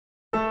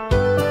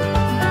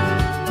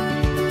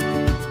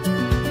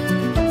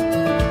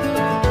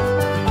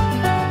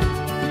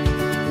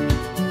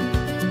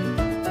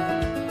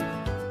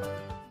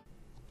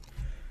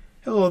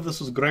this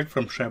is Greg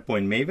from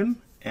Sharepoint Maven,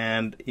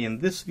 and in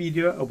this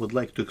video I would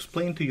like to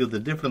explain to you the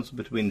difference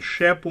between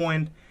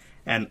SharePoint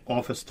and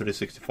Office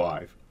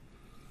 365.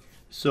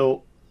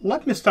 So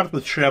let me start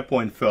with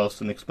SharePoint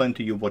first and explain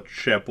to you what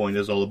SharePoint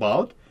is all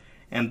about,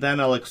 and then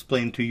I'll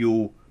explain to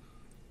you,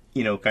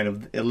 kind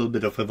of a little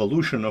bit of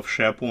evolution of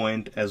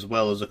SharePoint, as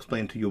well as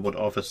explain to you what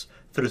Office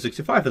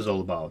 365 is all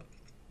about.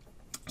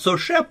 So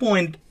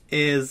SharePoint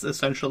is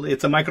essentially,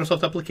 it's a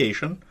Microsoft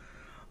application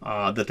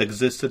that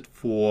existed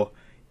for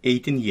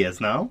 18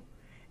 years now,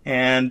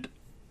 and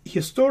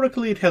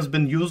historically it has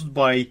been used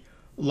by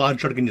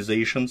large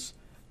organizations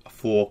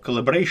for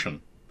collaboration.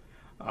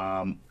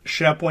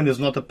 SharePoint is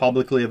not a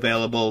publicly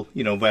available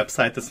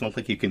website. It's not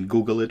like you can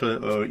Google it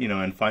or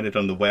and find it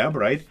on the web,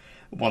 right?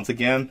 Once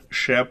again,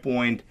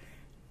 SharePoint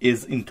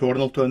is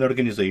internal to an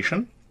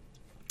organization,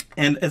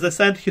 and as I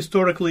said,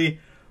 historically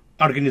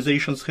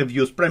organizations have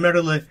used,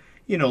 primarily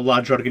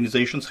large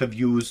organizations have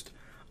used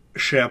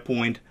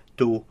SharePoint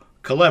to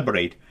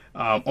collaborate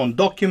on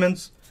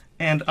documents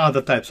and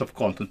other types of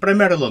content,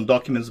 primarily on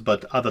documents,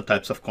 but other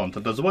types of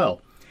content as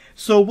well.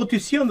 So what you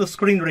see on the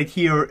screen right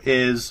here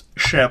is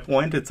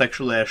SharePoint. It's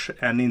actually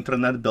an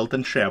intranet built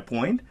in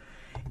SharePoint,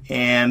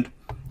 and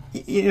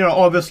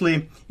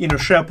obviously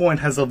SharePoint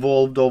has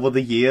evolved over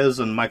the years,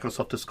 and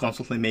Microsoft is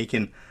constantly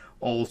making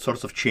all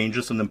sorts of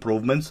changes and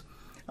improvements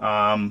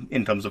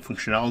in terms of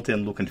functionality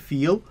and look and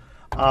feel.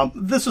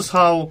 This is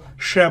how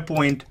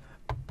SharePoint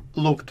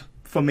looked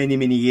for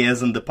many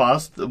years in the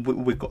past.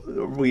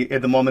 We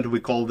at the moment we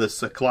call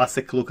this a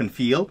classic look and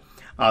feel.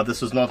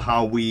 This is not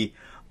how we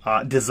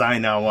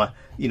design our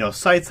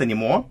sites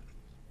anymore.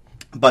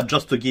 But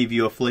just to give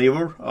you a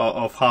flavor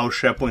of how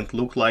SharePoint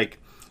looked like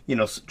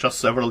just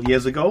several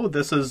years ago,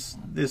 these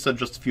are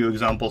just a few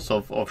examples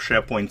of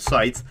SharePoint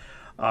sites.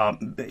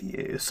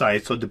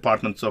 Sites or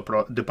department or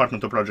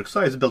project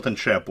sites built in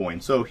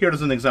SharePoint. So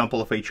here's an example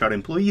of HR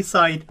employee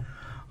site.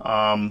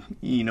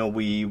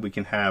 We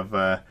can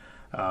have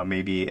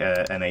maybe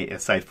a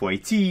site for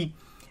IT,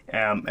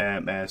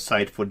 a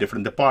site for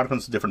different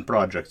departments, different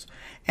projects.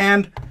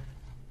 And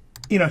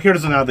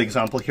here's another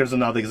example. Here's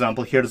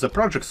a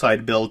project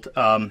site built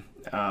in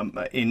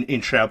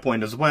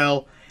SharePoint as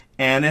well.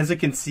 And as you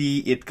can see,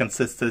 it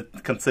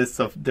consists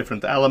of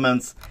different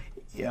elements: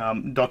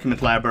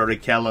 document library,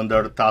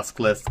 calendar, task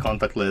list,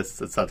 contact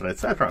lists, etc.,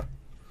 etc.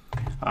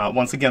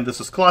 Once again,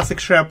 this is classic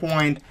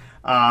SharePoint.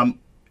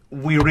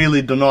 We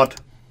really do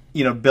not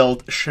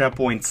build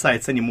SharePoint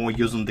sites anymore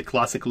using the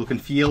classic look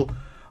and feel.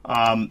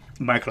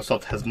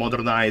 Microsoft has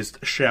modernized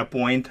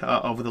SharePoint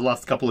over the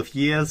last couple of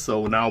years,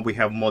 so now we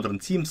have modern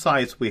team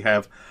sites, we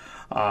have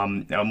a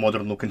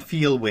modern look and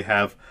feel, we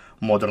have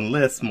modern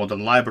lists,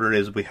 modern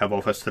libraries, we have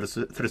Office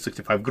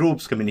 365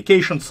 groups,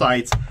 communication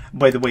sites.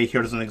 By the way,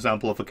 here's an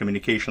example of a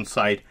communication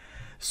site.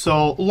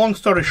 So long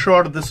story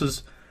short, this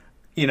is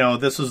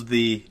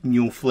the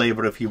new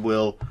flavor, if you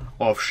will,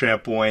 of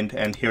SharePoint,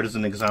 and here's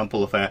an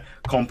example of a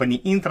company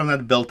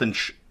intranet built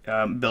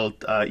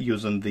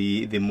using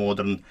the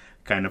modern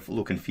kind of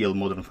look and feel,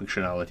 modern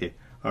functionality.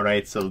 All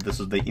right, so this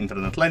is the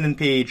intranet landing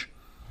page,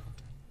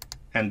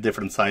 and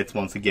different sites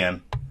once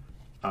again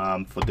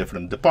for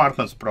different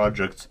departments,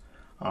 projects,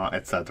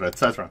 etc.,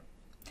 etc.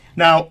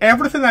 Now,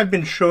 everything I've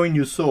been showing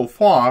you so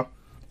far,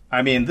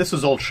 I mean, this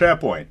is all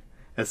SharePoint.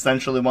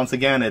 Essentially, once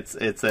again, it's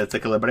a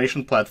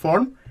collaboration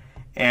platform.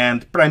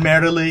 And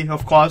primarily,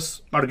 of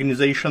course,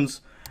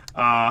 organizations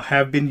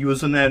have been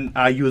using it,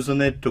 are using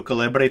it to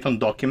collaborate on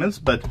documents.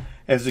 But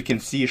as you can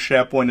see,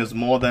 SharePoint is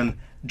more than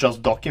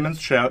just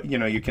documents.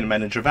 You can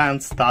manage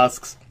events,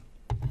 tasks,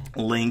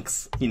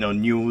 links,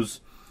 news,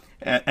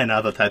 and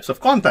other types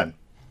of content.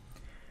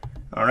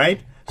 All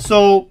right.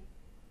 So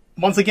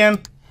once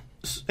again,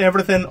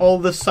 all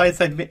the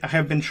sites I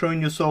have been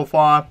showing you so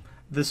far,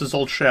 this is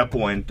all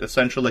SharePoint.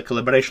 Essentially, a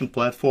collaboration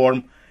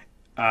platform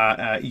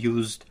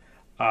used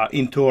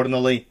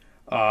internally,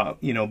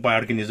 by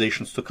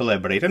organizations to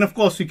collaborate. And of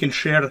course, you can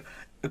share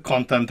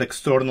content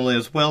externally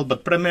as well,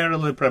 but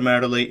primarily,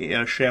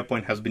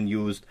 SharePoint has been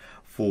used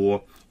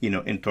for,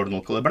 internal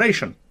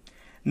collaboration.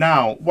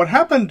 Now, what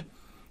happened,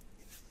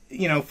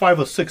 5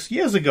 or 6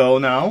 years ago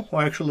now,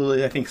 or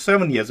actually, I think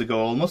 7 years ago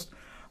almost,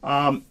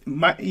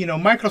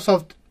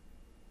 Microsoft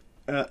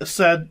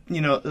said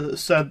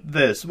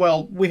this: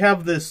 well, we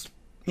have this,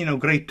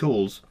 great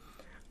tools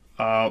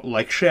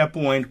like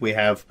SharePoint, we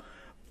have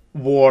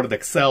Word,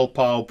 Excel,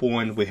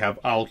 PowerPoint, we have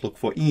Outlook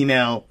for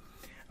email,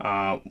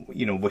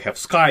 we have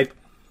Skype.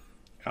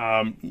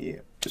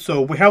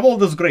 So we have all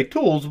these great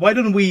tools. Why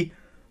don't we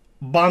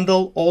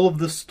bundle all of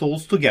these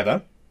tools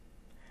together,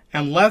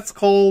 and let's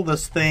call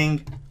this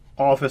thing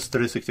Office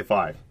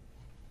 365.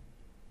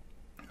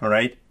 All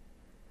right.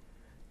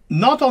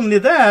 Not only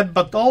that,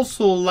 but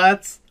also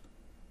let's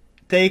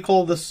take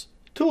all these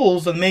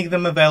tools and make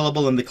them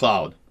available in the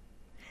cloud.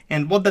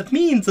 And what that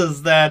means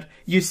is that,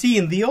 you see,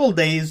 in the old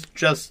days,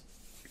 just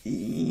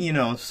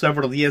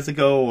several years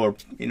ago, or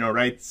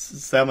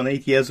 7,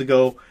 8 years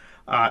ago,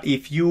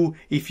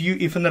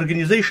 if an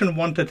organization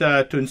wanted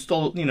to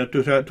install,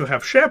 to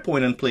have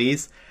SharePoint in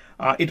place,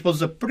 it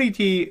was a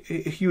pretty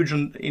huge,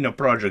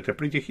 project, a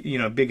pretty,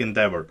 big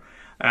endeavor.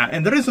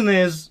 And the reason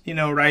is,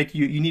 right,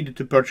 you needed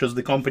to purchase,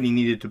 the company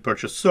needed to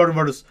purchase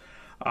servers,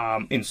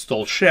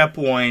 install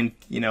SharePoint,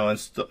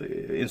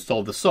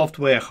 install the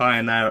software,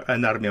 hire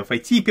an army of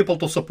IT people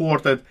to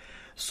support it.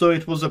 So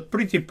it was a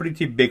pretty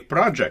big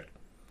project.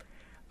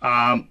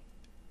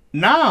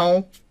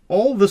 Now,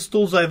 all these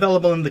tools are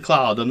available in the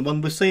cloud. And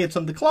when we say it's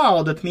in the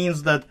cloud, it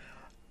means that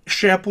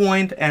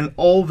SharePoint and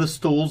all these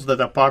tools that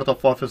are part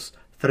of Office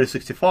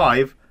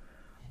 365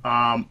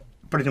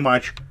 pretty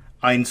much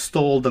are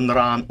installed and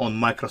run on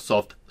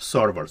Microsoft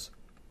servers.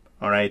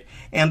 All right.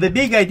 And the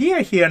big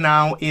idea here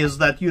now is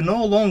that you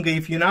no longer,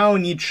 if you now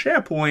need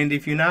SharePoint,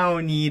 if you now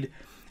need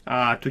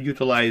to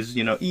utilize,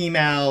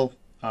 email,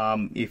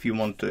 if you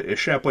want a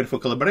SharePoint for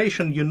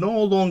collaboration, you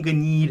no longer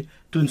need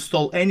to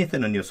install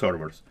anything on your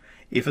servers.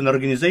 If an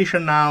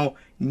organization now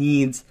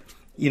needs,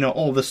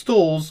 all the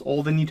tools,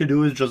 all they need to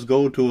do is just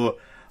go to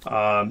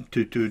a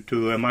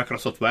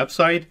Microsoft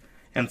website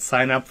and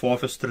sign up for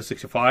Office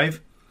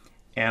 365,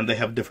 and they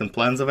have different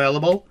plans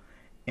available,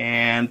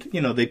 and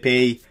they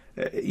pay.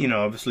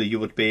 Obviously, you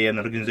would pay, an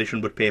organization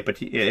would pay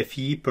a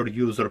fee per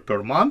user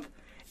per month,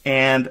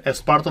 and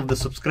as part of the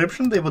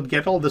subscription, they would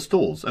get all these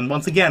tools. And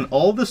once again,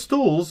 all these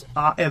tools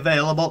are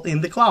available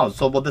in the cloud.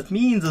 So what that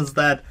means is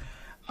that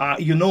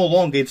you no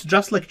longer, it's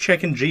just like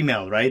checking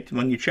Gmail, right?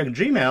 When you check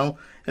Gmail,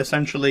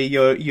 essentially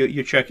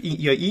you check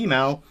your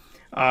email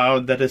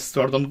that is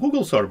stored on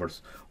Google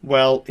servers.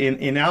 Well,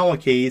 in our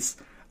case,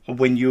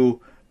 when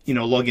you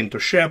log into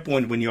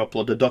SharePoint, when you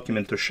upload a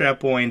document to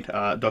SharePoint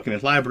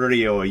document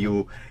library, or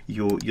you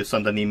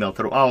send an email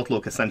through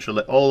Outlook,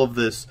 essentially all of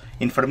this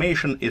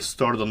information is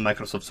stored on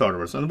Microsoft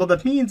servers. And what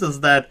that means is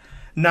that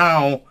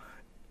now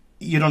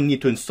you don't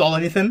need to install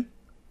anything,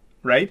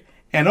 right?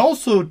 And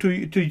also to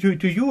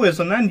you as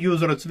an end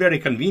user, it's very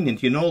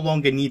convenient. You no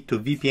longer need to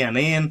VPN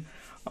in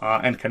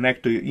and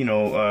connect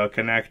to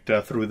connect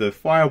through the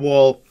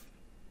firewall.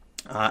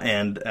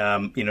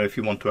 If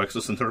you want to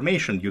access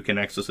information, you can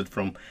access it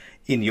from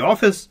in the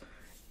office,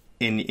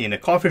 in a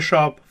coffee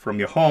shop, from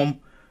your home,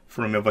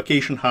 from your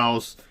vacation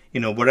house,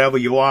 wherever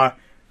you are.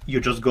 You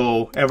just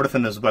go,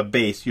 everything is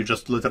web-based. You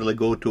just literally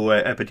go to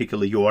a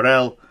particular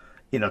URL,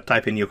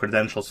 type in your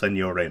credentials and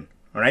you're in,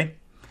 all right?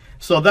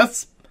 So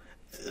this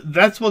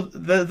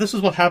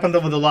is what happened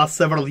over the last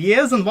several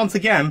years. And once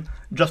again,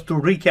 just to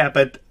recap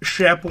it,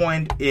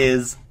 SharePoint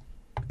is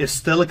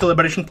still a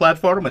collaboration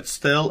platform. It's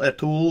still a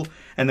tool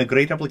and a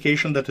great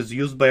application that is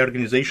used by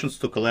organizations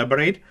to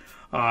collaborate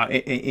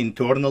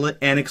internally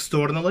and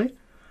externally.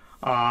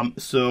 And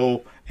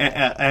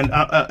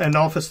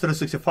Office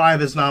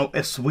 365 is now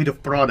a suite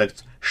of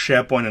products,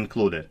 SharePoint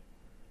included.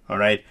 All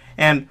right.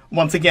 And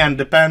once again,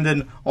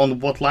 depending on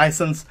what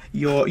license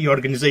your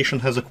organization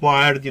has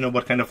acquired,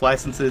 what kind of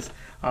licenses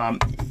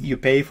you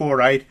pay for,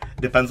 right?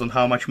 Depends on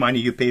how much money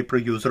you pay per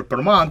user per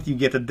month. You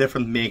get a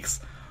different mix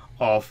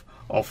of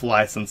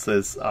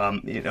licenses,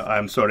 of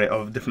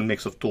different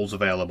mix of tools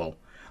available.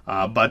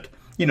 But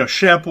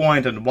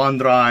SharePoint and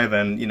OneDrive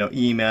and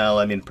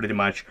email, pretty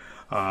much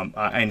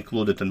are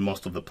included in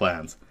most of the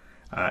plans.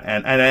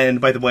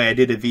 And by the way, I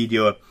did a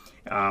video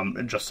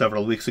just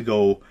several weeks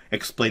ago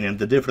explaining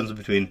the difference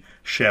between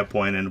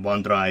SharePoint and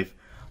OneDrive.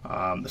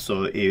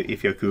 So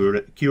if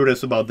you're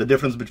curious about the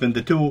difference between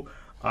the two,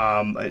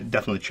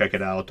 definitely check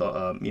it out.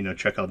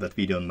 Check out that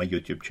video on my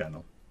YouTube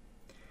channel.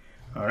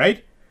 All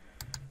right.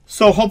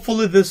 So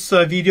hopefully this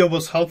video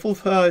was helpful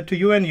to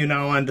you, and you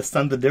now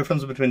understand the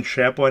difference between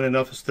SharePoint and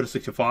Office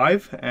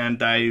 365.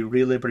 And I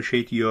really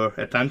appreciate your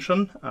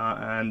attention,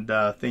 and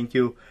thank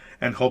you,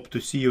 and hope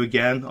to see you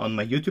again on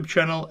my YouTube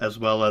channel as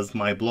well as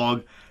my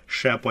blog,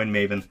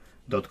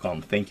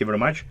 SharePointMaven.com. Thank you very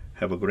much.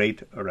 Have a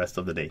great rest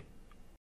of the day.